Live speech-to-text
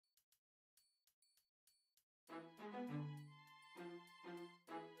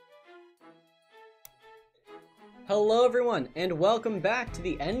Hello everyone, and welcome back to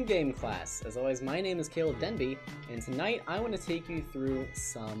the Endgame class. As always, my name is Caleb Denby, and tonight I want to take you through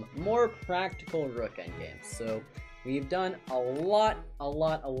some more practical Rook Endgames. So we've done a lot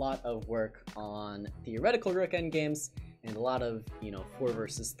of work on theoretical Rook Endgames, and a lot of, 4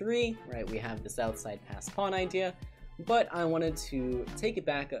 versus 3, right? We have this outside pass pawn idea, but I wanted to take it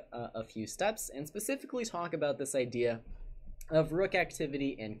back a few steps and specifically talk about this idea of Rook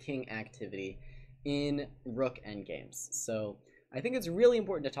activity and King activity in Rook Endgames. So I think it's really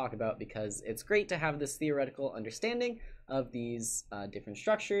important to talk about because it's great to have this theoretical understanding of these different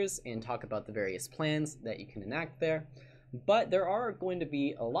structures and talk about the various plans that you can enact there. But there are going to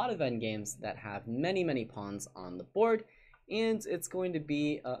be a lot of endgames that have many pawns on the board, and it's going to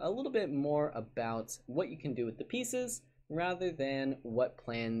be a little bit more about what you can do with the pieces rather than what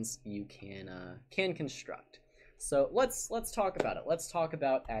plans you can construct. So let's talk about it. Let's talk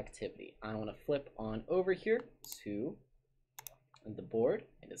about activity. I want to flip on over here to the board.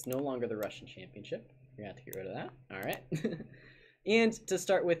 It is no longer the Russian Championship. We're going to have to get rid of that. All right. And to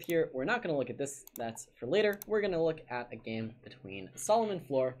start with here, we're not going to look at this. That's for later. We're going to look at a game between Salo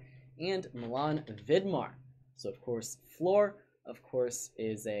Flohr and Milan Vidmar. So of course, Flohr, of course,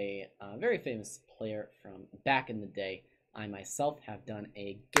 is a very famous player from back in the day. I myself have done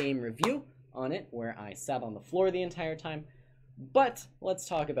a game review on it where I sat on the floor the entire time. But let's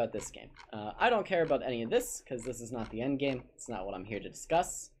talk about this game. I don't care about any of this because this is not the end game. It's not what I'm here to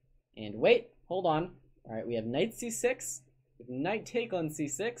discuss. And wait, hold on. All right, we have knight c6, knight take on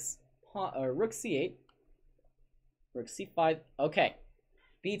c6, rook c8, rook c5. Okay,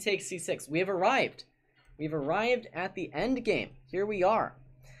 b takes c6. We have arrived. We've arrived at the end game. Here we are.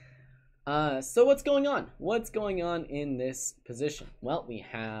 So what's going on? What's going on in this position? Well, we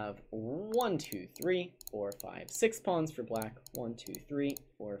have 1, 2, 3, 4, 5, 6 pawns for black, 1, 2, 3,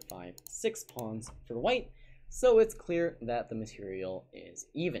 4, 5, 6 pawns for white. So it's clear that the material is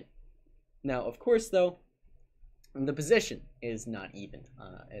even. Now, of course, though, the position is not even.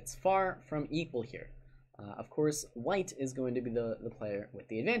 It's far from equal here. Of course, white is going to be the player with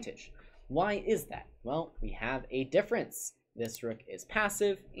the advantage. Why is that? Well, we have a difference. This rook is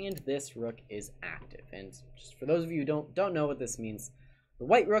passive, and this rook is active. And just for those of you who don't know what this means, the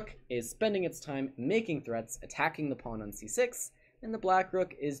white rook is spending its time making threats, attacking the pawn on c6, and the black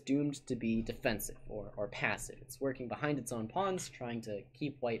rook is doomed to be defensive or passive. It's working behind its own pawns, trying to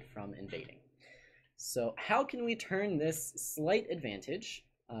keep white from invading. So how can we turn this slight advantage,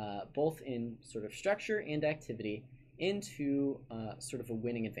 both in sort of structure and activity, into sort of a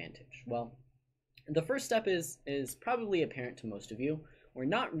winning advantage? Well, the first step is probably apparent to most of you. We're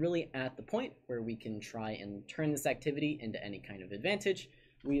not really at the point where we can try and turn this activity into any kind of advantage.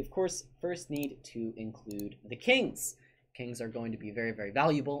 We, of course, first need to include the kings. Kings are going to be very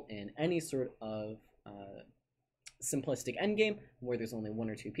valuable in any sort of simplistic endgame where there's only 1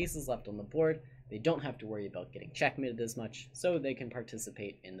 or 2 pieces left on the board. They don't have to worry about getting checkmated as much, so they can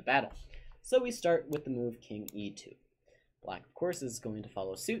participate in the battle. So we start with the move king e2. Black, of course, is going to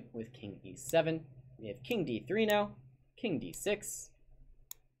follow suit with king e7. We have king d3 now, king d6,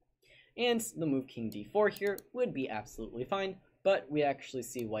 and the move king d4 here would be absolutely fine, but we actually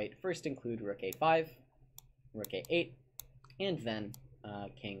see white first include rook a5, rook a8, and then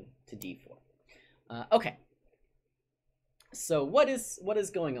king to d4. Okay, so what is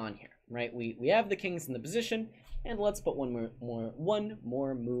going on here, right? We have the kings in the position, and let's put one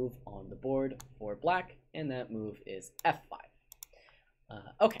more move on the board for black, and that move is f5.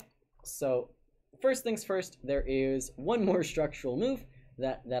 Okay, so first things first, there is one more structural move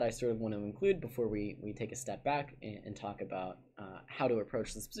that I sort of want to include before we take a step back and talk about how to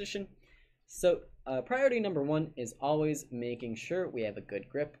approach this position. So priority number 1 is always making sure we have a good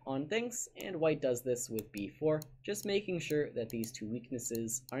grip on things, and white does this with b4, just making sure that these 2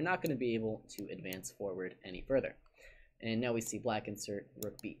 weaknesses are not going to be able to advance forward any further. And now we see black insert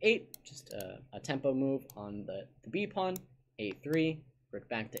rook b8, just a tempo move on the b pawn, a3, rook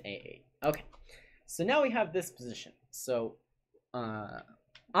back to a8. Okay, so now we have this position. So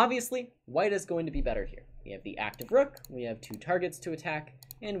obviously, white is going to be better here. We have the active rook, we have 2 targets to attack,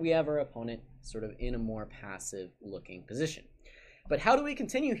 and we have our opponent sort of in a more passive looking position. But how do we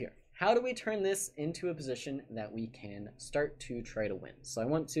continue here? How do we turn this into a position that we can start to try to win? So I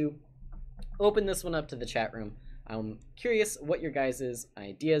want to open this one up to the chat room. I'm curious what your guys'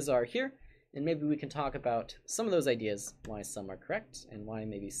 ideas are here, and maybe we can talk about some of those ideas, why some are correct and why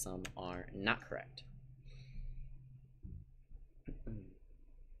maybe some are not correct.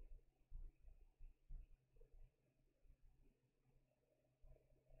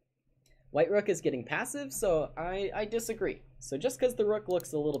 White rook is getting passive, so I disagree. So just because the rook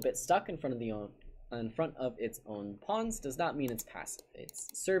looks a little bit stuck in front of in front of its own pawns does not mean it's passive. It's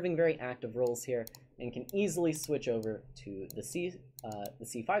serving very active roles here and can easily switch over to the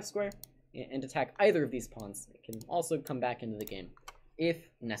c5 square and attack either of these pawns. It can also come back into the game if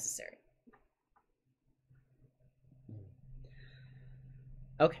necessary.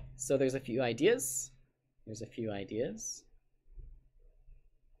 Okay, so there's a few ideas.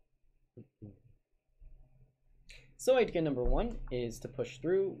 So idea number one is to push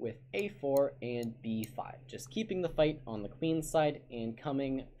through with a4 and b5, just keeping the fight on the queen's side and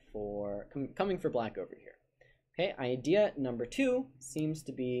coming for black over here. Okay, idea number two seems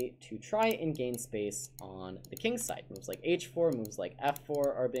to be to try and gain space on the king's side. Moves like h4, moves like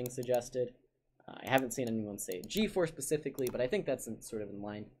f4 are being suggested. I haven't seen anyone say g4 specifically, but I think that's sort of in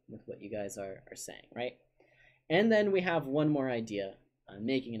line with what you guys are saying, right? And then we have one more idea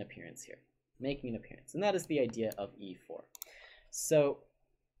making an appearance here. And that is the idea of e4. So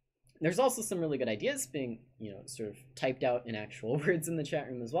there's also some really good ideas being, sort of typed out in actual words in the chat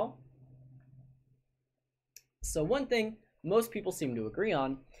room as well. So one thing most people seem to agree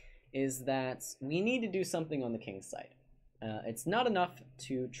on is that we need to do something on the king's side. It's not enough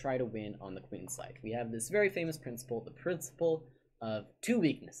to try to win on the queen's side. We have this very famous principle, the principle of two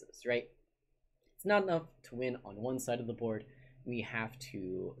weaknesses, right? It's not enough to win on one side of the board. We have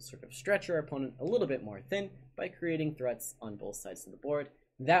to sort of stretch our opponent a little bit more thin by creating threats on both sides of the board.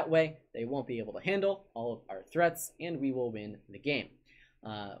 That way, they won't be able to handle all of our threats, and we will win the game.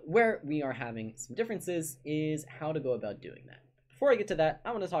 Where we are having some differences is how to go about doing that. Before I get to that,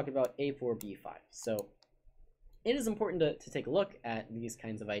 I want to talk about a4, b5. So it is important to take a look at these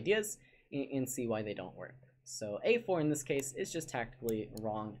kinds of ideas and see why they don't work. So a4 in this case is just tactically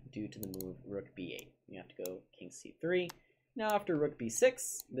wrong due to the move rook b8. You have to go king c3. Now after rook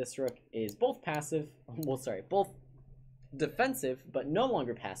b6, this rook is both passive, both defensive, but no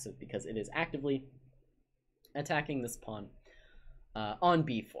longer passive because it is actively attacking this pawn on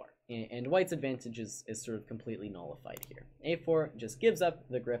b4. And white's advantage is sort of completely nullified here. a4 just gives up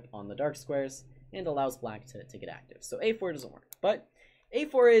the grip on the dark squares and allows black to get active. So a4 doesn't work, but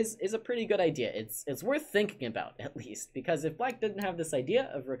a4 is a pretty good idea. It's worth thinking about, at least, because if black didn't have this idea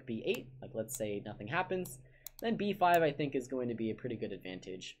of rook b8, like let's say nothing happens, then b5 I think is going to be a pretty good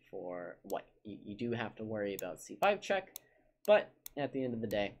advantage for white. You do have to worry about c5 check, but at the end of the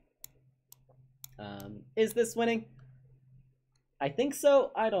day, is this winning? I think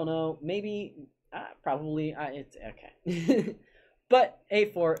so. I don't know. Maybe, probably. It's okay. But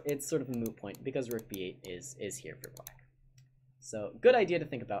a4, it's sort of a moot point because rook b8 is here for black. So good idea to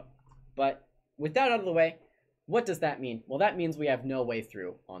think about. But with that out of the way, what does that mean? Well, that means we have no way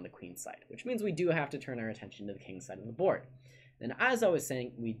through on the queen's side, which means we do have to turn our attention to the king's side of the board. And as I was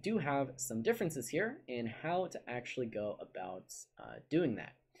saying, we do have some differences here in how to actually go about doing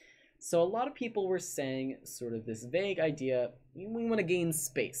that. So a lot of people were saying sort of this vague idea, we want to gain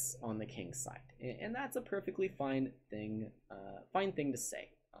space on the king's side. And that's a perfectly fine thing to say.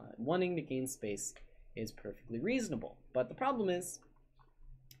 Wanting to gain space is perfectly reasonable. But the problem is,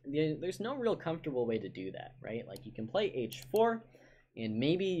 there's no real comfortable way to do that, right? Like you can play h4, and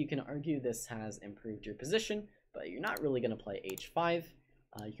maybe you can argue this has improved your position, but you're not really going to play h5.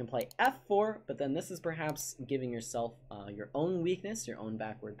 You can play f4, but then this is perhaps giving yourself your own weakness, your own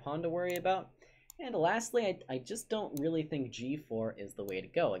backward pawn to worry about. And lastly, I just don't really think g4 is the way to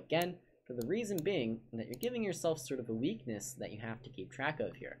go. Again, for the reason being that you're giving yourself sort of a weakness that you have to keep track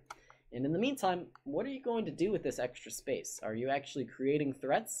of here. And in the meantime, what are you going to do with this extra space? Are you actually creating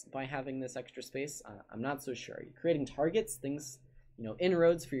threats by having this extra space? I'm not so sure. Are you creating targets, things,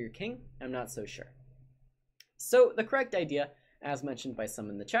 inroads for your king? I'm not so sure. So the correct idea, as mentioned by some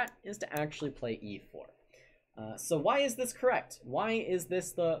in the chat, is to actually play e4. So why is this correct? Why is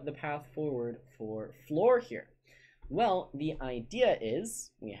this the path forward for Flohr here? Well, the idea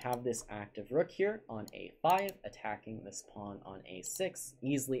is we have this active rook here on a5, attacking this pawn on a6,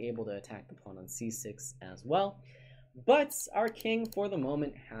 easily able to attack the pawn on c6 as well. But our king, for the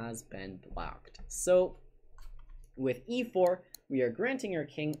moment, has been blocked. So with e4, we are granting our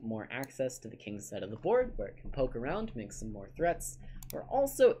king more access to the king's side of the board, where it can poke around, make some more threats. We're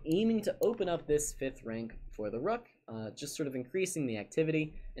also aiming to open up this 5th rank for the rook, just sort of increasing the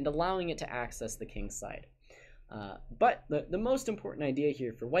activity and allowing it to access the king's side. But the most important idea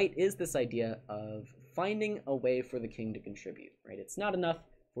here for white is this idea of finding a way for the king to contribute, right? It's not enough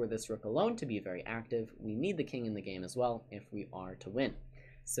for this rook alone to be very active. We need the king in the game as well if we are to win.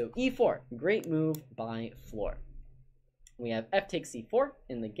 So e4, great move by Flohr. We have f takes c4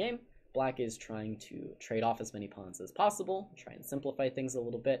 in the game. Black is trying to trade off as many pawns as possible, try and simplify things a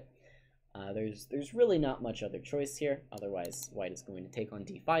little bit. There's really not much other choice here. Otherwise, white is going to take on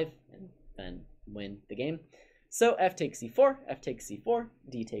d5, and then win the game. So f takes c4, f takes c4,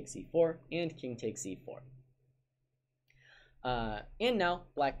 d takes c4, and king takes c4. And now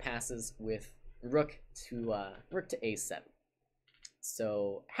black passes with rook to a7.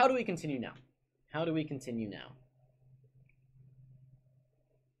 So how do we continue now? How do we continue now?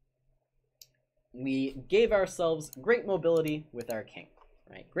 We gave ourselves great mobility with our king,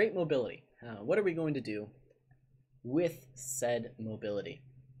 right? Great mobility. What are we going to do with said mobility?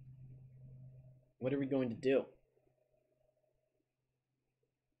 What are we going to do?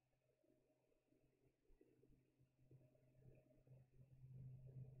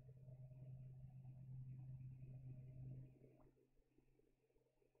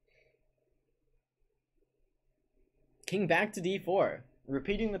 King back to d4,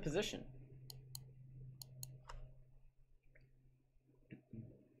 repeating the position.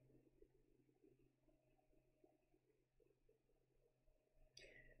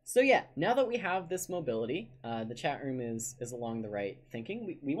 So yeah, now that we have this mobility, the chat room is along the right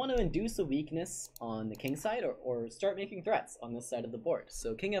thinking. We want to induce a weakness on the king side or start making threats on this side of the board.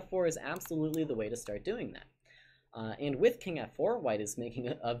 So king f4 is absolutely the way to start doing that. And with king f4, white is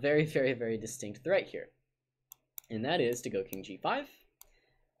making a very, very, very distinct threat here. And that is to go king g5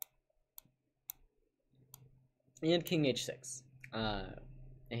 and king h6.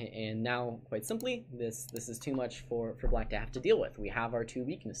 And now, quite simply, this is too much for black to have to deal with. We have our two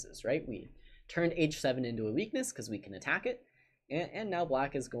weaknesses, right? We turned h7 into a weakness because we can attack it. And now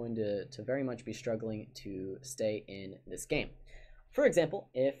black is going to very much be struggling to stay in this game. For example,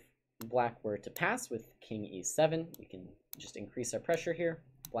 if black were to pass with king e7, we can just increase our pressure here.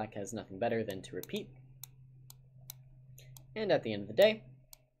 Black has nothing better than to repeat. And at the end of the day,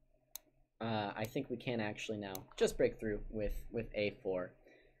 I think we can actually now just break through with a4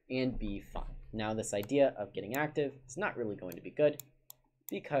 and b5. Now this idea of getting active is not really going to be good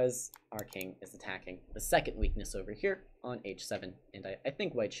because our king is attacking the second weakness over here on h7, and I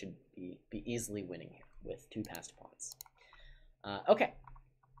think white should be easily winning here with two passed pawns. Okay,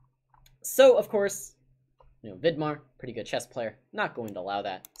 so of course, Vidmar, pretty good chess player, not going to allow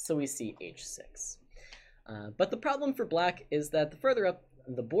that, so we see h6. But the problem for black is that the further up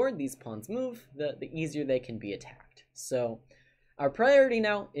the board these pawns move, the easier they can be attacked. So our priority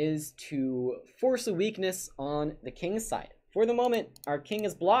now is to force a weakness on the king's side. For the moment, our king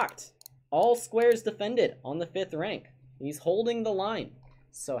is blocked. All squares defended on the 5th rank. He's holding the line.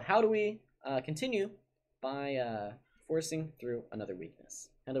 So how do we continue? By forcing through another weakness.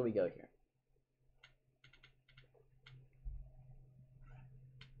 How do we go here?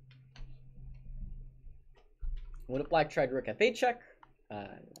 What if black tried rook f8 check? I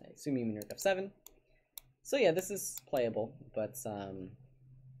assume you mean rook f7. So yeah, this is playable, but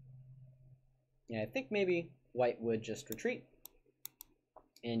yeah, I think maybe white would just retreat,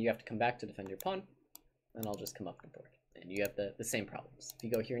 and you have to come back to defend your pawn, and I'll just come up the board, and you have the same problems. If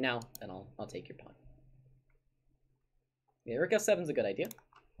you go here now, then I'll take your pawn. Yeah, rook f7 is a good idea.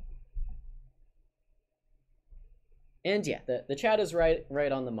 And yeah, the chat is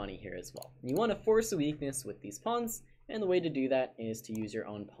right on the money here as well. You want to force a weakness with these pawns, and the way to do that is to use your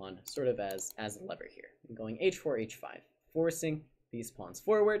own pawn sort of as a lever here. I'm going h4, h5, forcing these pawns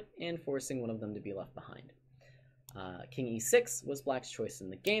forward and forcing one of them to be left behind. King e6 was black's choice in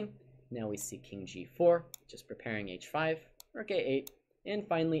the game. Now we see king g4, just preparing h5, rook a8, and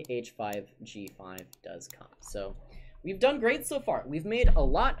finally h5, g5 does come. So we've done great so far. We've made a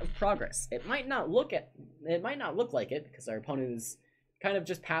lot of progress. It might not look like it because our opponent is kind of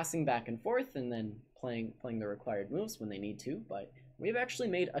just passing back and forth and then playing the required moves when they need to, but we've actually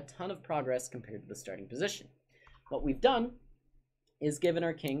made a ton of progress compared to the starting position. What we've done is given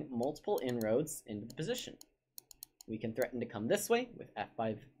our king multiple inroads into the position. We can threaten to come this way with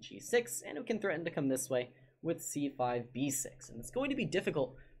f5, g6, and we can threaten to come this way with c5, b6, and it's going to be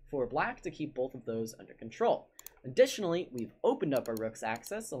difficult for black to keep both of those under control. Additionally, we've opened up our rook's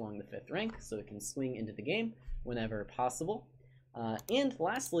access along the 5th rank so it can swing into the game whenever possible. And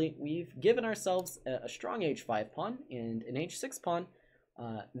lastly, we've given ourselves a strong h5 pawn and an h6 pawn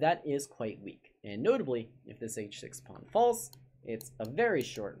that is quite weak. And notably, if this h6 pawn falls, it's a very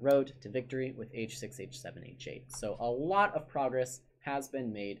short road to victory with h6, h7, h8. So a lot of progress has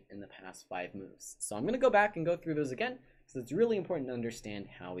been made in the past 5 moves. So I'm going to go back and go through those again because it's really important to understand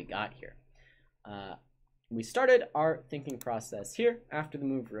how we got here. We started our thinking process here after the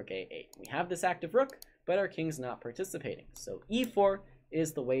move rook a8. We have this active rook, but our king's not participating. So e4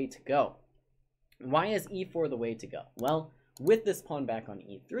 is the way to go. Why is e4 the way to go? Well, with this pawn back on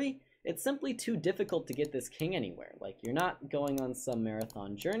e3, it's simply too difficult to get this king anywhere. Like, you're not going on some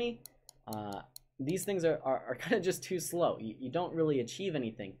marathon journey. These things are kind of just too slow. You don't really achieve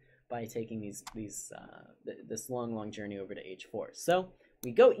anything by taking this long journey over to h4. So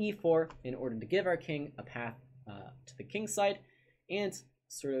we go e4 in order to give our king a path to the king side and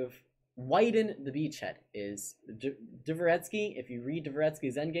sort of widen the beachhead. Is Dvoretsky, if you read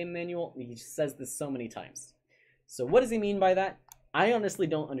Dvoretsky's Endgame manual, he says this so many times. So what does he mean by that? I honestly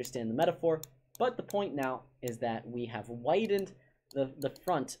don't understand the metaphor, but the point now is that we have widened the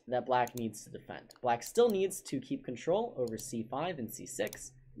front that black needs to defend. Black still needs to keep control over c5 and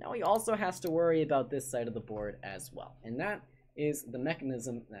c6. Now he also has to worry about this side of the board as well, and that is the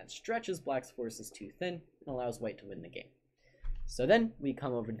mechanism that stretches black's forces too thin and allows white to win the game. So then we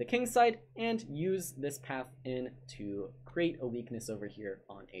come over to the king side and use this path in to create a weakness over here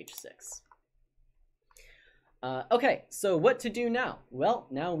on h6. Okay, so what to do now? Well,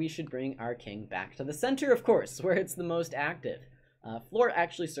 now we should bring our king back to the center, of course, where it's the most active. Flohr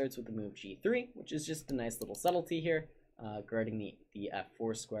actually starts with the move g3, which is just a nice little subtlety here, guarding the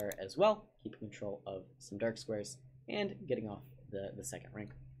f4 square as well, keeping control of some dark squares, and getting off the second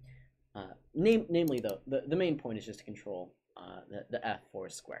rank. Namely, though, the main point is just to control the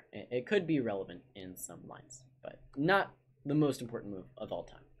f4 square. It could be relevant in some lines, but not the most important move of all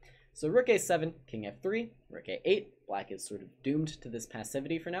time. So rook a7, king f3, rook a8. Black is sort of doomed to this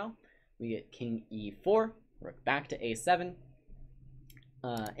passivity for now. We get king e4, rook back to a7,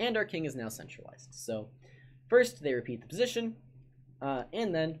 and our king is now centralized. So first they repeat the position,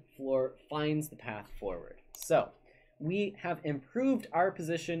 and then Flohr finds the path forward. So we have improved our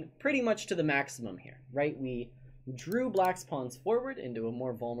position pretty much to the maximum here, right? We drew black's pawns forward into a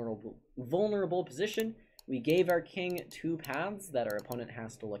more vulnerable position. We gave our king two paths that our opponent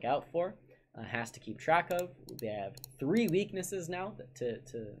has to look out for, has to keep track of. They have three weaknesses now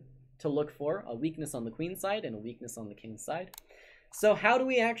to look for: a weakness on the queen side and a weakness on the king side. So how do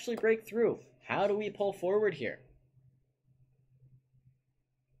we actually break through? How do we pull forward here?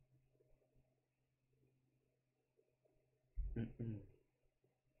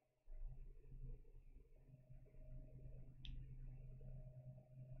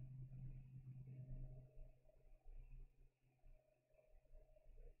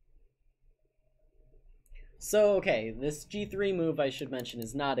 So, okay, this g3 move, I should mention,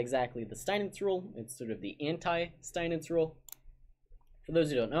 is not exactly the Steinitz rule. It's sort of the anti-Steinitz rule. For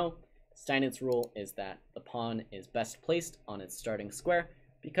those who don't know, Steinitz rule is that the pawn is best placed on its starting square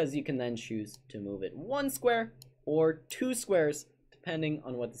because you can then choose to move it one square or two squares, depending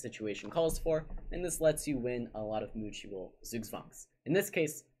on what the situation calls for, and this lets you win a lot of mutual Zugzwangs. In this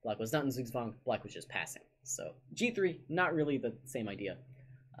case, black was not in Zugzwang, black was just passing. So g3, not really the same idea.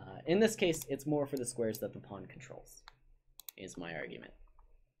 In this case, it's more for the squares that the pawn controls, is my argument.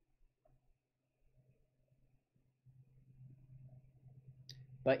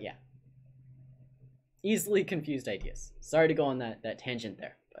 But yeah, easily confused ideas. Sorry to go on that tangent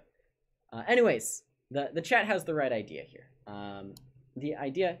there. But anyways, the chat has the right idea here. The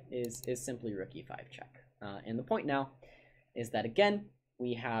idea is simply rook e5 check. And the point now is that, again,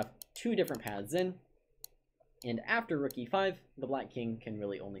 we have two different paths in. And after rook e5, the black king can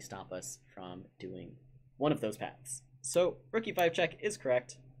really only stop us from doing one of those paths. So rook e5 check is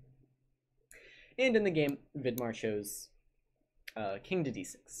correct. And in the game, Vidmar chose king to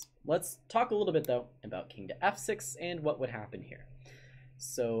d6. Let's talk a little bit, though, about king to f6 and what would happen here.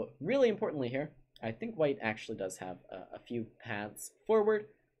 So really importantly here, I think white actually does have a few paths forward,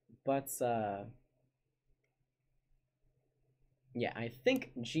 but yeah, I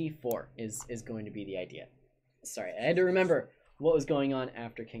think g4 is going to be the idea. Sorry, I had to remember what was going on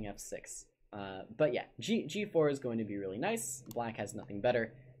after king f6. But yeah, g4 is going to be really nice. Black has nothing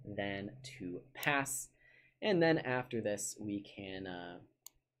better than to pass. And then after this, we can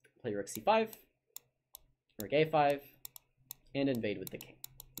play rook c5, rook a5, and invade with the king.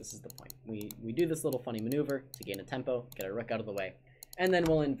 This is the point. We do this little funny maneuver to gain a tempo, get our rook out of the way, and then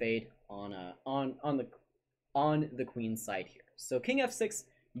we'll invade on the queen side here. So king f6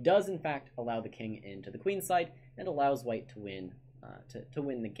 does in fact allow the king into the queen side and allows white to win to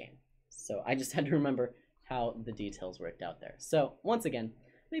win the game. So I just had to remember how the details worked out there. So once again,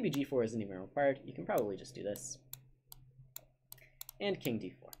 maybe g4 isn't even required. You can probably just do this. And king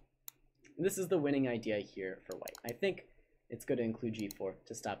d4. This is the winning idea here for white. I think it's good to include g4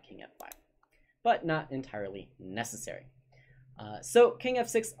 to stop king f5, but not entirely necessary. So king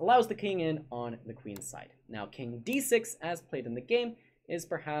f6 allows the king in on the queen side. Now king d6, as played in the game, is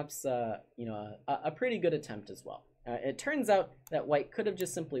perhaps a pretty good attempt as well. It turns out that white could have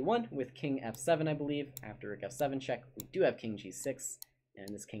just simply won with king f7, I believe. After rook f7 check, we do have king g6, and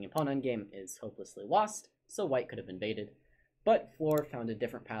this king and pawn endgame is hopelessly lost, so white could have invaded. But Flohr found a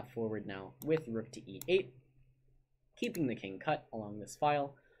different path forward now with rook to e8, keeping the king cut along this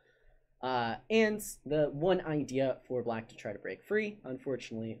file. And the one idea for black to try to break free,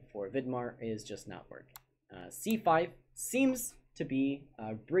 unfortunately for Vidmar, is just not working. c5 seems to be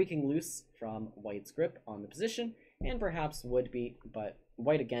breaking loose from white's grip on the position, and perhaps would be, but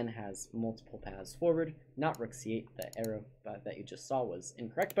white again has multiple paths forward, not rook c8. The arrow that you just saw was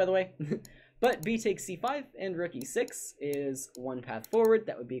incorrect, by the way. But b takes c5 and rook e6 is one path forward.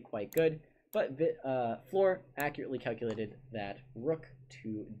 That would be quite good, but Flohr accurately calculated that rook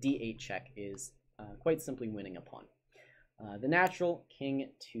to d8 check is quite simply winning a pawn. The natural king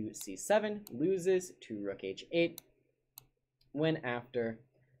to c7 loses to rook h8, when after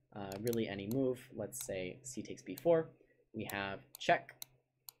really any move, let's say c takes b4, we have check,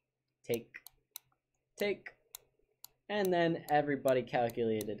 take, and then everybody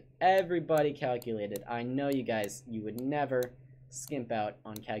calculated. I know you guys, you would never skimp out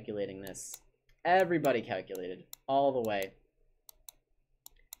on calculating this. Everybody calculated all the way.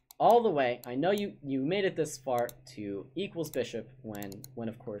 I know you made it this far to equals bishop when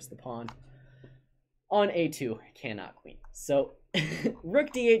of course the pawn on a2 cannot queen. So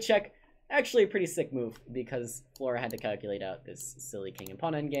rook d8 check, actually a pretty sick move, because Flohr had to calculate out this silly king and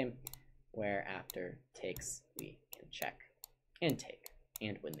pawn endgame, where after takes we can check and take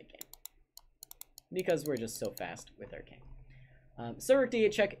and win the game, because we're just so fast with our king. So rook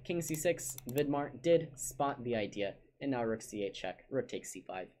d8 check, king c6. Vidmar did spot the idea, and now rook c8 check, rook takes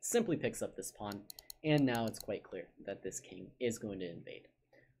c5, simply picks up this pawn, and now it's quite clear that this king is going to invade.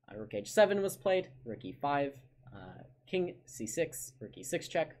 Rook h7 was played, rook e5, king c6, rook e6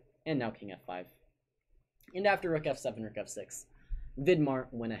 check, and now king f5. And after rook f7, rook f6, Vidmar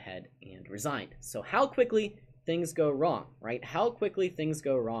went ahead and resigned. So how quickly things go wrong, right? How quickly things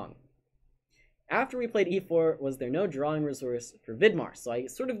go wrong. After we played e4, was there no drawing resource for Vidmar? So I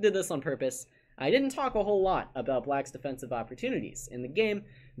sort of did this on purpose. I didn't talk a whole lot about black's defensive opportunities. In the game,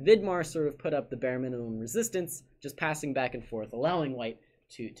 Vidmar sort of put up the bare minimum resistance, just passing back and forth, allowing white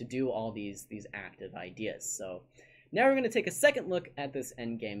to do all these active ideas. So now we're going to take a second look at this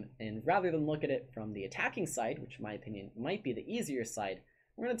endgame, and rather than look at it from the attacking side, which in my opinion might be the easier side,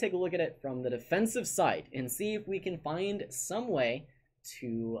 we're going to take a look at it from the defensive side and see if we can find some way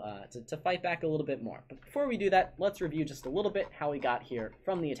to fight back a little bit more. But before we do that, let's review just a little bit how we got here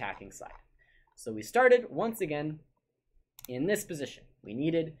from the attacking side. So we started once again in this position. We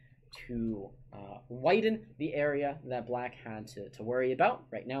needed to widen the area that black had to worry about.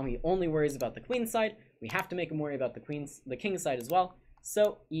 Right now he only worries about the queen side. We have to make him worry about the king side as well.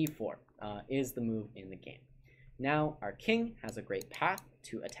 So e4 is the move in the game. Now our king has a great path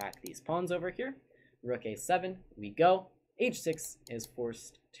to attack these pawns over here. Rook a7, we go. h6 is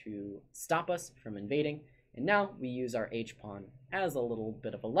forced to stop us from invading. And now we use our h-pawn as a little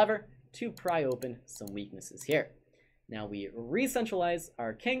bit of a lever to pry open some weaknesses here. Now we re-centralize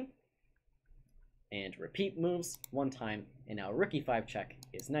our king and repeat moves one time, and now rook e5 check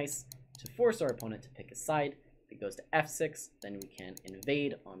is nice to force our opponent to pick a side. If it goes to f6, then we can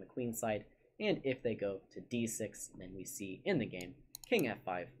invade on the queen side, and if they go to d6, then we see in the game king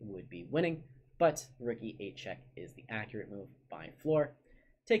f5 would be winning, but rook e8 check is the accurate move by Flohr,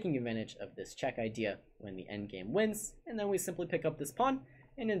 taking advantage of this check idea when the endgame wins, and then we simply pick up this pawn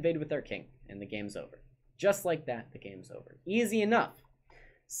and invade with our king, and the game's over. Just like that, the game's over. Easy enough.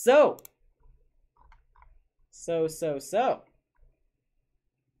 So.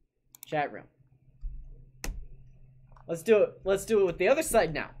 Chat room. Let's do it. Let's do it with the other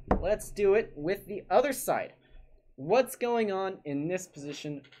side now. Let's do it with the other side. What's going on in this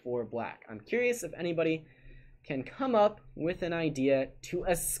position for black? I'm curious if anybody can come up with an idea to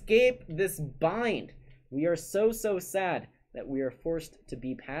escape this bind. We are so sad that we are forced to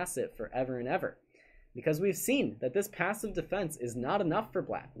be passive forever and ever, because we've seen that this passive defense is not enough for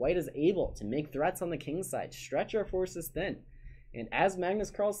black. White is able to make threats on the king side, stretch our forces thin. And as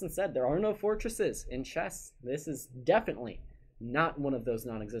Magnus Carlsen said, there are no fortresses in chess. This is definitely not one of those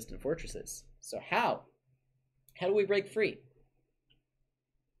non-existent fortresses. So how? How do we break free?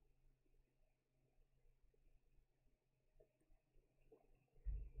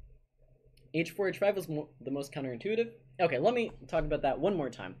 H4, H5 was the most counterintuitive. Okay, let me talk about that one more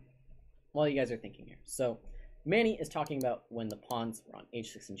time while you guys are thinking here. So Manny is talking about when the pawns were on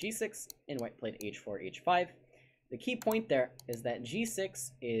h6 and g6, and white played h4, h5. The key point there is that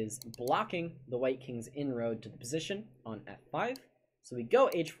g6 is blocking the white king's inroad to the position on f5. So we go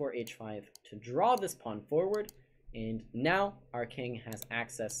h4, h5 to draw this pawn forward, and now our king has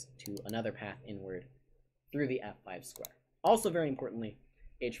access to another path inward through the f5 square. Also, very importantly,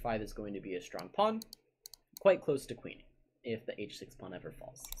 h5 is going to be a strong pawn, quite close to queening if the h6 pawn ever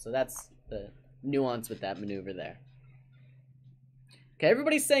falls. So that's the nuance with that maneuver there. Okay,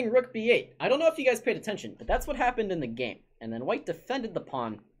 everybody's saying rook b8. I don't know if you guys paid attention, but that's what happened in the game. And then white defended the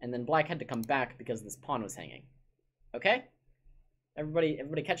pawn, and then black had to come back because this pawn was hanging. Okay? Everybody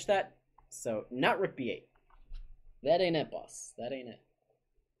catch that? So, not rook b8. That ain't it, boss. That ain't it.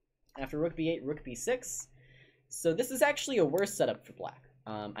 After rook b8, rook b6. So this is actually a worse setup for black.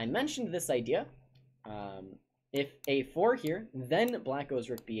 I mentioned this idea. If a4 here, then black goes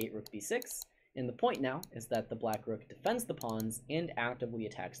rook b8, rook b6. And the point now is that the black rook defends the pawns and actively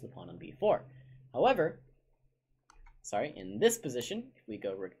attacks the pawn on b4. However, in this position, if we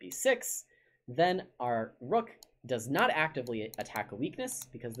go rook b6, then our rook does not actively attack a weakness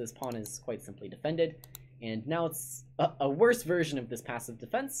because this pawn is quite simply defended. And now it's a worse version of this passive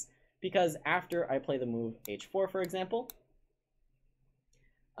defense because after I play the move h4, for example,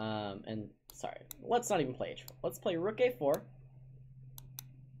 let's not even play h4. Let's play rook a4,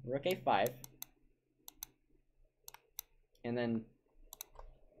 rook a5, and then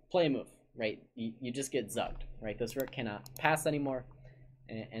play a move, right? You just get zugged, right? This rook cannot pass anymore,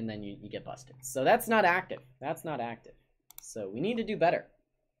 and then you get busted. So that's not active. That's not active. So we need to do better.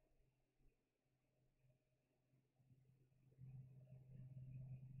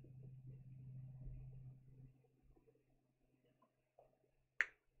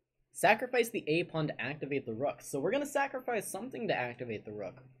 Sacrifice the a pawn to activate the rook. So we're going to sacrifice something to activate the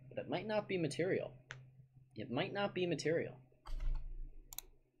rook, but it might not be material. It might not be material.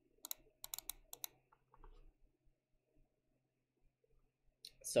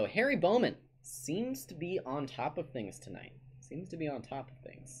 So Harry Bowman seems to be on top of things tonight. Seems to be on top of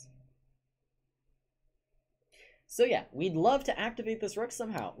things. So yeah, we'd love to activate this rook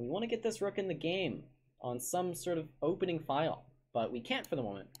somehow. We want to get this rook in the game on some sort of opening file. But we can't for the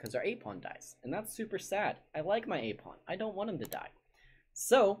moment because our a-pawn dies. And that's super sad. I like my a-pawn. I don't want him to die.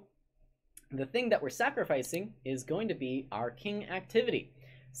 So the thing that we're sacrificing is going to be our king activity.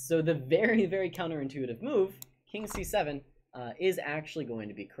 So the very, very counterintuitive move, king c7, is actually going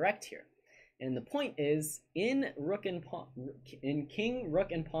to be correct here. And the point is, in king,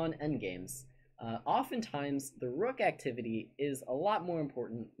 rook, and pawn endgames, oftentimes the rook activity is a lot more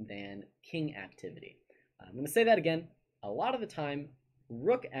important than king activity. I'm going to say that again. A lot of the time,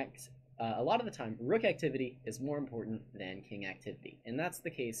 rook activity is more important than king activity, and that's the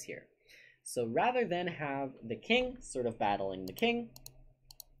case here. So rather than have the king sort of battling the king,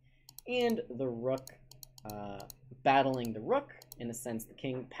 and the rook battling the rook, in a sense the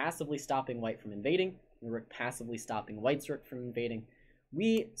king passively stopping white from invading, and the rook passively stopping white's rook from invading,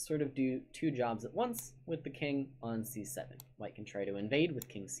 we sort of do two jobs at once with the king on c7. White can try to invade with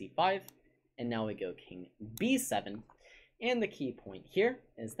king c5, and now we go king b7. And the key point here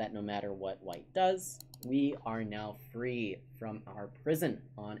is that no matter what white does, we are now free from our prison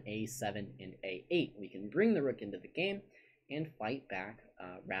on a7 and a8. We can bring the rook into the game and fight back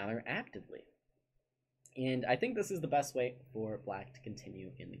rather actively. And I think this is the best way for black to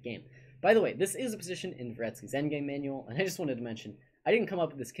continue in the game. By the way, this is a position in Dvoretsky's Endgame manual, and I just wanted to mention, I didn't come up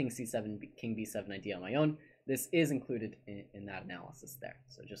with this king c7, king b7 idea on my own. This is included in that analysis there.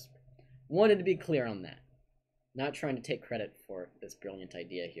 So just wanted to be clear on that. Not trying to take credit for this brilliant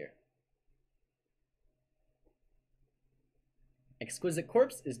idea here. Exquisite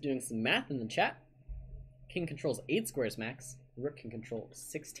Corpse is doing some math in the chat. King controls 8 squares max. Rook can control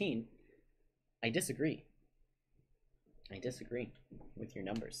 16. I disagree. I disagree with your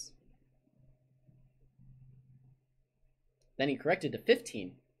numbers. Then he corrected to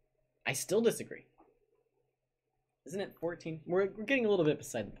 15. I still disagree. Isn't it 14? We're getting a little bit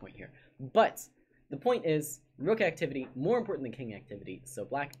beside the point here. But the point is, rook activity, more important than king activity, so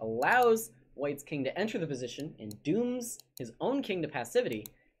black allows white's king to enter the position and dooms his own king to passivity,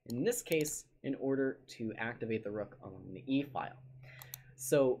 in this case, in order to activate the rook on the e file.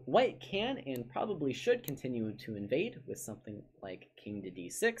 So white can and probably should continue to invade with something like king to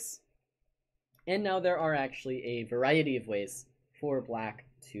d6, and now there are actually a variety of ways for black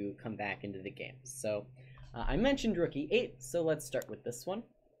to come back into the game. So I mentioned rook e8, so let's start with this one.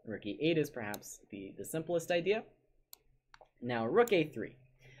 Rook e8 is perhaps the simplest idea. Now rook a3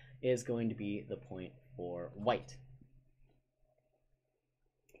 is going to be the point for white.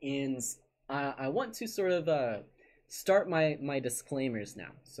 And I want to sort of start my disclaimers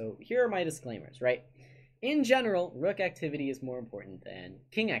now. So here are my disclaimers, right? In general, rook activity is more important than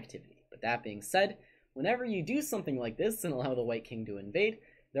king activity. But that being said, whenever you do something like this and allow the white king to invade,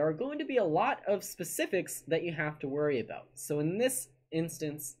 there are going to be a lot of specifics that you have to worry about. So in this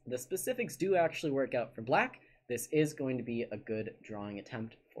instance, the specifics do actually work out for black. This is going to be a good drawing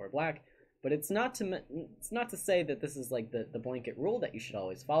attempt for black, but it's not to say that this is like the blanket rule that you should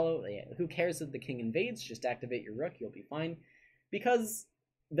always follow. Who cares if the king invades? Just activate your rook, you'll be fine. because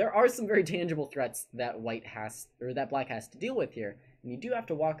there are some very tangible threats that black has to deal with here, and you do have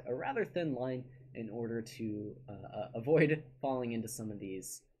to walk a rather thin line in order to avoid falling into some of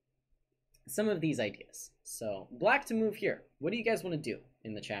these ideas. So black to move here. What do you guys want to do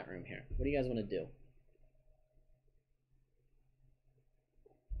in the chat room here? What do you guys want to do?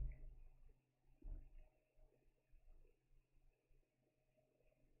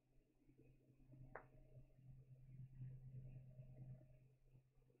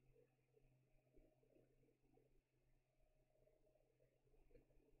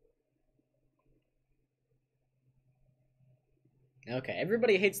 Okay,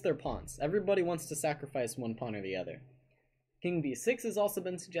 everybody hates their pawns. Everybody wants to sacrifice one pawn or the other. King b6 has also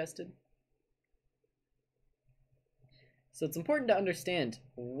been suggested. So it's important to understand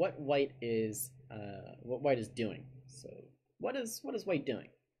what white is doing. So what is white doing?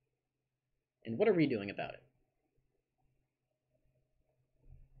 And what are we doing about it?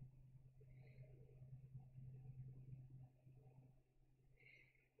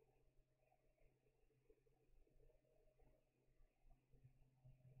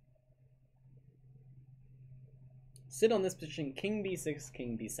 Sit on this position, king b6,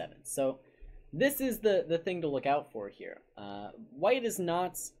 king b7. So this is the thing to look out for here. White is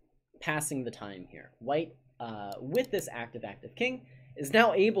not passing the time here. White, with this active king, is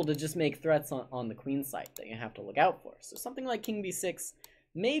now able to just make threats on the queen side that you have to look out for. So something like king b6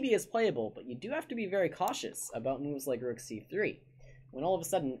 maybe is playable, but you do have to be very cautious about moves like rook c3. When all of a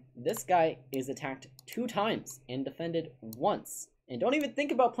sudden, this guy is attacked 2 times and defended once. And don't even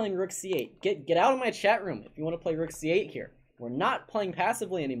think about playing rook c8. Get out of my chat room if you want to play rook c8 here. We're not playing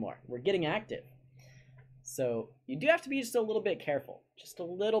passively anymore. We're getting active. So you do have to be just a little bit careful. Just a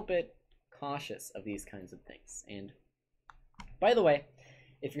little bit cautious of these kinds of things. And by the way,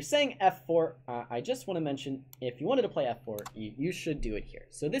 if you're saying f4, I just want to mention, if you wanted to play f4, you should do it here.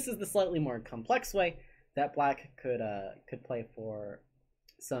 So this is the slightly more complex way that black could play for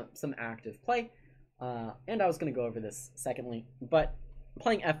some active play. And I was going to go over this secondly, but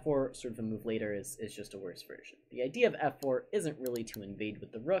playing f4 sort of a move later is just a worse version. The idea of f4 isn't really to invade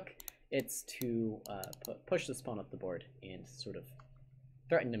with the rook, it's to push this pawn up the board and sort of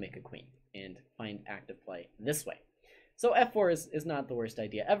threaten to make a queen and find active play this way. So f4 is not the worst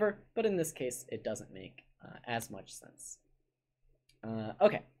idea ever, but in this case it doesn't make as much sense.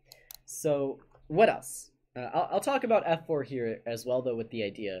 Okay, so what else? I'll talk about f4 here as well, though, with the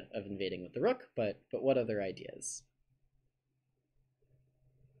idea of invading with the rook, but what other ideas?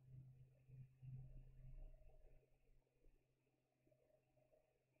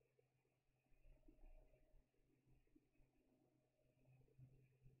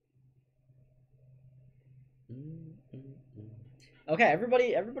 Okay,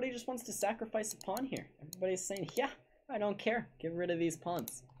 everybody just wants to sacrifice a pawn here. Everybody's saying, yeah, I don't care. Get rid of these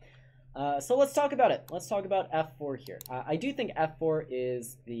pawns. So let's talk about it. Let's talk about f4 here. I do think f4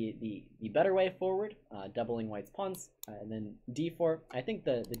 is the better way forward, doubling white's pawns, and then d4. I think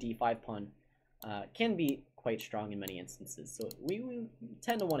the d5 pawn can be quite strong in many instances, so we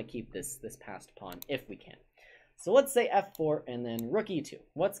tend to want to keep this passed pawn if we can. So let's say f4 and then rook e2.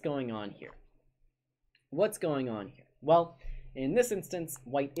 What's going on here? What's going on here? Well, in this instance,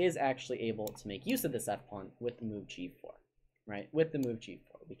 white is actually able to make use of this f pawn with the move g4, right? With the move g4.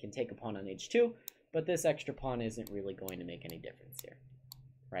 We can take a pawn on h2, but this extra pawn isn't really going to make any difference here,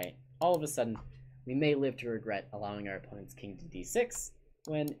 right? All of a sudden, we may live to regret allowing our opponent's king to d6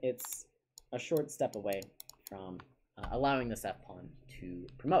 when it's a short step away from allowing this f-pawn to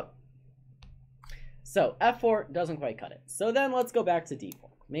promote. So f4 doesn't quite cut it. So then let's go back to d4.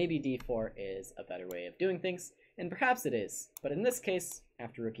 Maybe d4 is a better way of doing things, and perhaps it is. But in this case,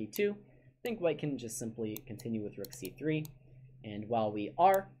 after rook e2, I think white can just simply continue with rook c3. And while we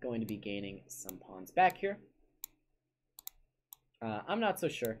are going to be gaining some pawns back here, I'm not so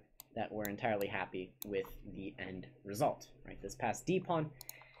sure that we're entirely happy with the end result, right? This passed d pawn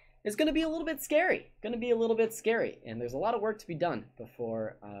is going to be a little bit scary, and there's a lot of work to be done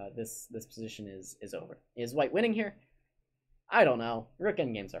before this position is over. Is white winning here? I don't know. Rook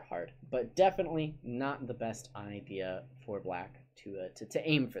endgames are hard, but definitely not the best idea for black to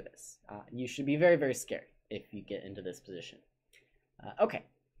aim for this. You should be very, very scared if you get into this position. Okay,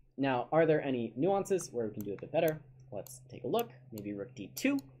 now are there any nuances where we can do a bit better? Let's take a look. Maybe rook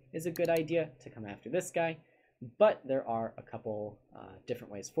d2 is a good idea to come after this guy, but there are a couple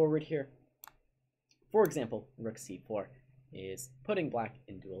different ways forward here. For example, rook c4 is putting black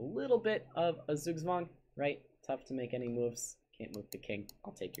into a little bit of a zugzwang, right? Tough to make any moves. Can't move the king,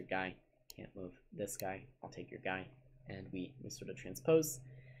 I'll take your guy. Can't move this guy, I'll take your guy. And we sort of transpose.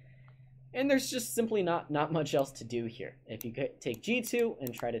 And there's just simply not much else to do here. If you take g2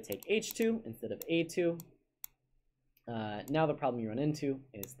 and try to take h2 instead of a2, now the problem you run into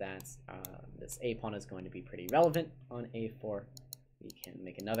is that this a pawn is going to be pretty relevant on a4. We can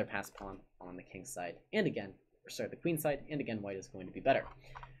make another pass pawn on the king side, and again, or sorry, the queen side, and again, white is going to be better.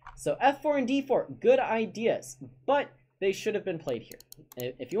 So f4 and d4, good ideas, but they should have been played here.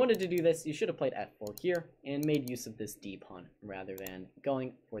 If you wanted to do this, you should have played f4 here and made use of this d pawn rather than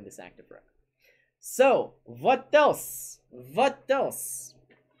going for this active rook. So, what else? What else?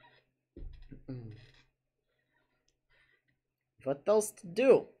 What else to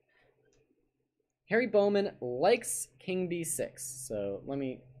do? Harry Bowman likes king b6. So let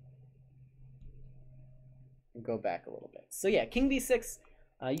me go back a little bit. So yeah, king b6.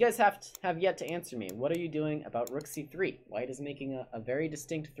 You guys have yet to answer me. What are you doing about rook c3? White is making a very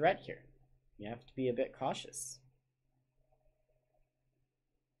distinct threat here. You have to be a bit cautious.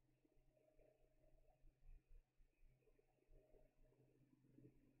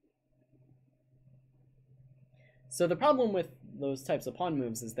 So the problem with those types of pawn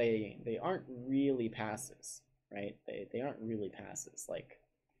moves is they aren't really passes, right? They aren't really passes. Like,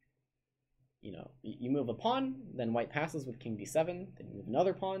 you know, you move a pawn, then white passes with king d7, then you move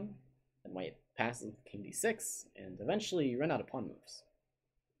another pawn, then white passes with king d6, and eventually you run out of pawn moves.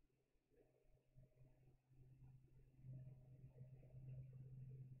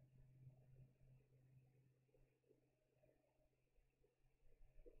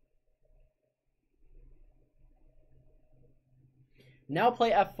 Now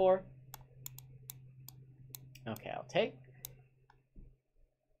play f4. Okay, I'll take.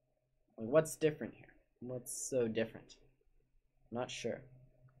 What's different here? What's so different? I'm not sure.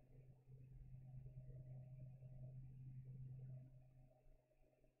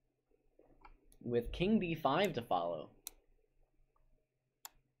 With king b5 to follow.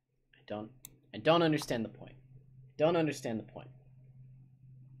 I don't understand the point. Don't understand the point.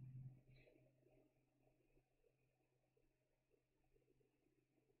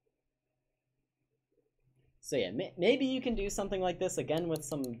 So yeah, maybe you can do something like this again with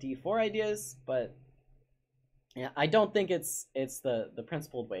some d4 ideas, but yeah, I don't think it's the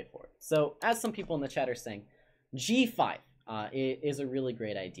principled way forward. So as some people in the chat are saying, g5 is a really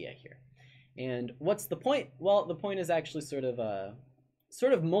great idea here. And what's the point? Well, the point is actually sort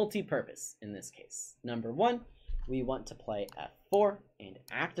of multi-purpose in this case. Number one, we want to play f4 and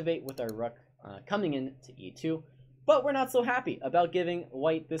activate with our rook coming in to e2. But we're not so happy about giving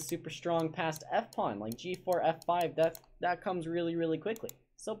white this super strong passed f-pawn, like g4, f5, that comes really, really quickly.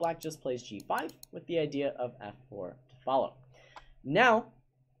 So black just plays g5 with the idea of f4 to follow. Now,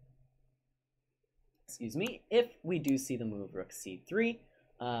 excuse me, if we do see the move rook c3,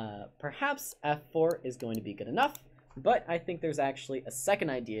 perhaps f4 is going to be good enough, but I think there's actually a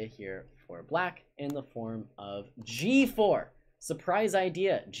second idea here for black in the form of g4. Surprise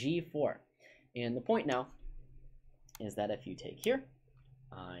idea, g4. And the point now is that if you take here,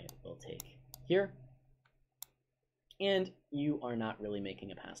 I will take here, and you are not really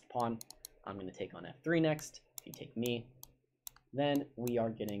making a passed pawn. I'm going to take on f3 next. If you take me, then we are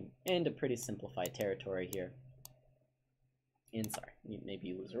getting into pretty simplified territory here. And sorry, maybe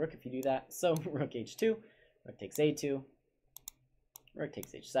you lose a rook if you do that. So rook h2, rook takes a2, rook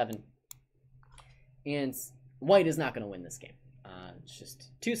takes h7, and white is not going to win this game. It's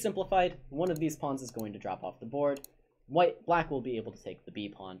just too simplified. One of these pawns is going to drop off the board. Black will be able to take the b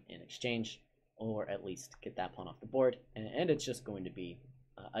pawn in exchange, or at least get that pawn off the board, and it's just going to be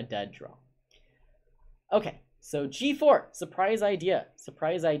a dead draw. Okay, so g4, surprise idea,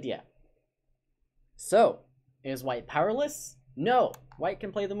 surprise idea. So, is white powerless? No, white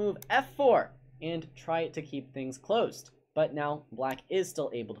can play the move f4 and try to keep things closed. But now black is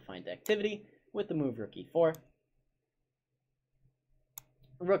still able to find activity with the move rook e4.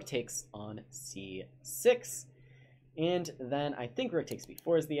 Rook takes on c6. And then I think rook takes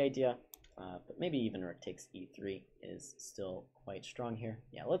b4 is the idea, but maybe even rook takes e3 is still quite strong here.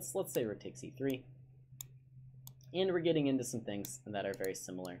 Yeah, let's say rook takes e3. And we're getting into some things that are very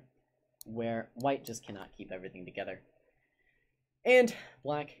similar, where white just cannot keep everything together. And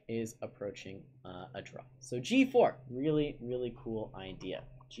black is approaching a draw. So g4, really, really cool idea.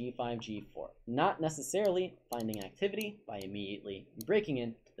 g5, g4. Not necessarily finding activity by immediately breaking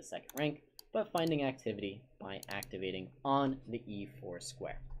into the second rank, but finding activity by activating on the e4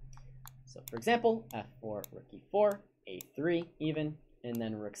 square. So for example, f4, rook e4, a3 even, and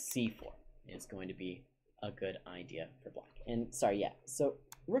then rook c4 is going to be a good idea for black. And sorry, yeah, so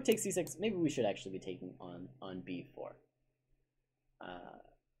rook takes c6, maybe we should actually be taking on b4.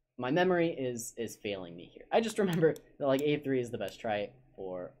 My memory is failing me here. I just remember that like a3 is the best try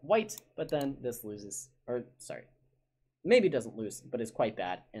for white, but then this loses, or sorry, maybe doesn't lose, but is quite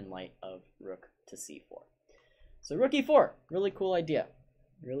bad in light of rook to c4. So rook e4, really cool idea.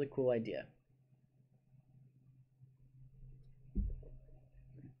 Really cool idea.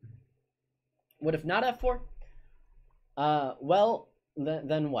 What if not f4? Well,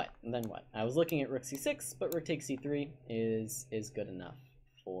 then what? Then what? I was looking at rook c6, but rook takes c3 is good enough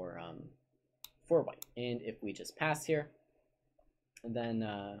for white. And if we just pass here, then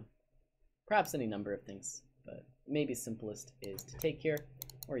perhaps any number of things, but maybe simplest is to take here,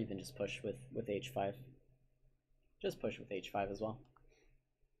 or even just push with h5. Just push with h5 as well.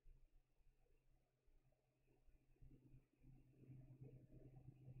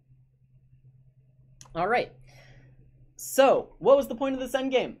 All right. So, what was the point of this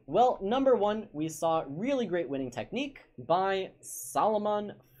endgame? Well, number one, we saw really great winning technique by Salo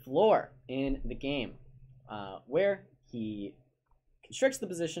Flohr in the game, where he constricts the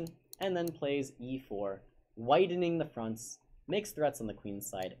position and then plays e4, widening the fronts, makes threats on the queen's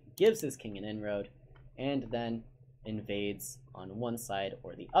side, gives his king an inroad, and then invades on one side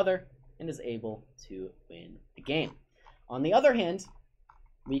or the other and is able to win the game. On the other hand,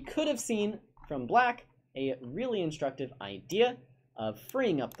 we could have seen from black a really instructive idea of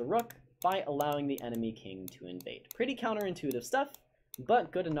freeing up the rook by allowing the enemy king to invade. Pretty counterintuitive stuff,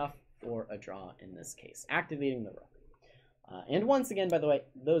 but good enough for a draw in this case, activating the rook. And once again, by the way,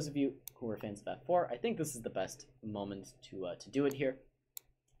 those of you who are fans of f4, I think this is the best moment to do it here.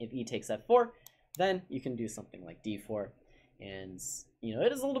 If e takes f4, then you can do something like d4, and you know,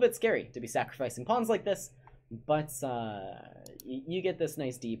 it is a little bit scary to be sacrificing pawns like this, but you get this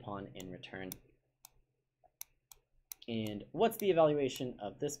nice d pawn in return. And what's the evaluation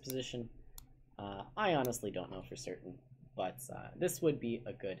of this position? I honestly don't know for certain, but this would be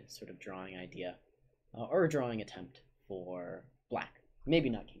a good sort of drawing idea, or a drawing attempt for black. Maybe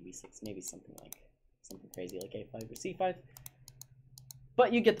not king b6, maybe something crazy like a5 or c5.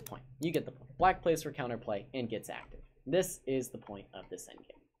 But you get the point. You get the point. Black plays for counterplay and gets active. This is the point of this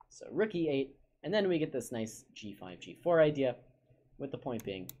endgame. So rook e8, and then we get this nice g5, g4 idea, with the point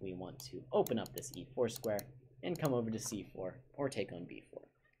being we want to open up this e4 square and come over to c4 or take on b4.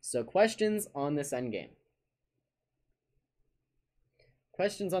 So questions on this endgame?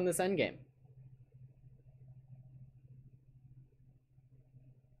 Questions on this endgame?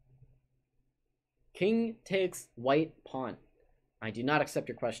 King takes white pawn. I do not accept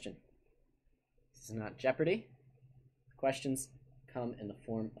your question. This is not Jeopardy. Questions come in the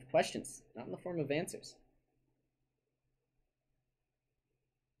form of questions, not in the form of answers.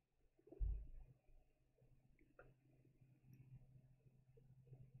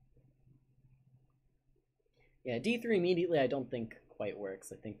 Yeah, d3 immediately I don't think quite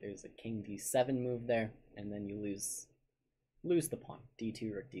works. I think there's a king d7 move there, and then you lose the pawn.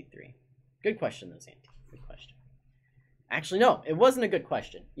 d2 or d3. Good question, though, Santi. Good question. Actually, no, it wasn't a good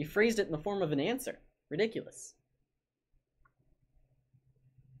question. You phrased it in the form of an answer. Ridiculous.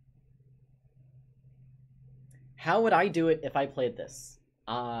 How would I do it if I played this?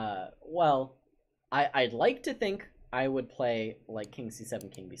 Well, I'd like to think I would play like king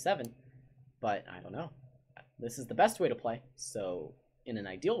c7, king b7, but I don't know. This is the best way to play, so in an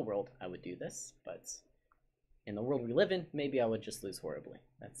ideal world, I would do this, but in the world we live in, maybe I would just lose horribly.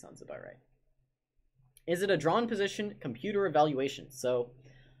 That sounds about right. Is it a drawn position? Computer evaluation. So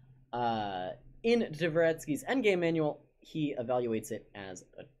in Dvoretsky's endgame manual, he evaluates it as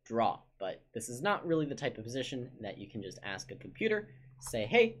a draw, but this is not really the type of position that you can just ask a computer, say,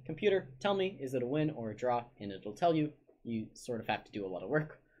 hey, computer, tell me, is it a win or a draw? And it'll tell you. You sort of have to do a lot of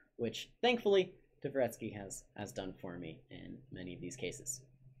work, which thankfully Dvoretsky has done for me in many of these cases.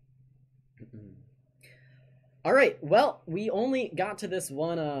 All right, well, we only got to this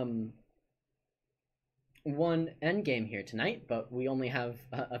one endgame here tonight, but we only have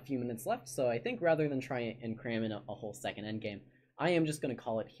a few minutes left, so I think rather than try and cram in a whole second endgame, I am just going to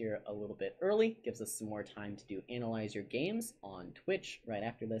call it here a little bit early. Gives us some more time to do Analyze Your Games on Twitch right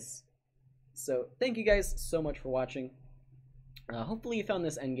after this. So thank you guys so much for watching. Hopefully you found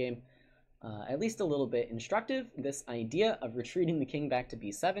this endgame at least a little bit instructive. This idea of retreating the king back to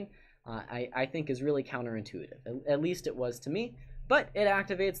b7 I think is really counterintuitive. At least it was to me, but it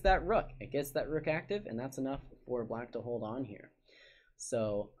activates that rook. It gets that rook active, and that's enough for black to hold on here.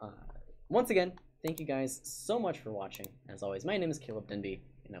 So once again, thank you guys so much for watching. As always, my name is Caleb Denby,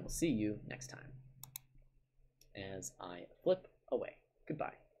 and I will see you next time as I flip away.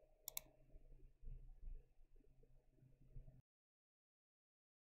 Goodbye.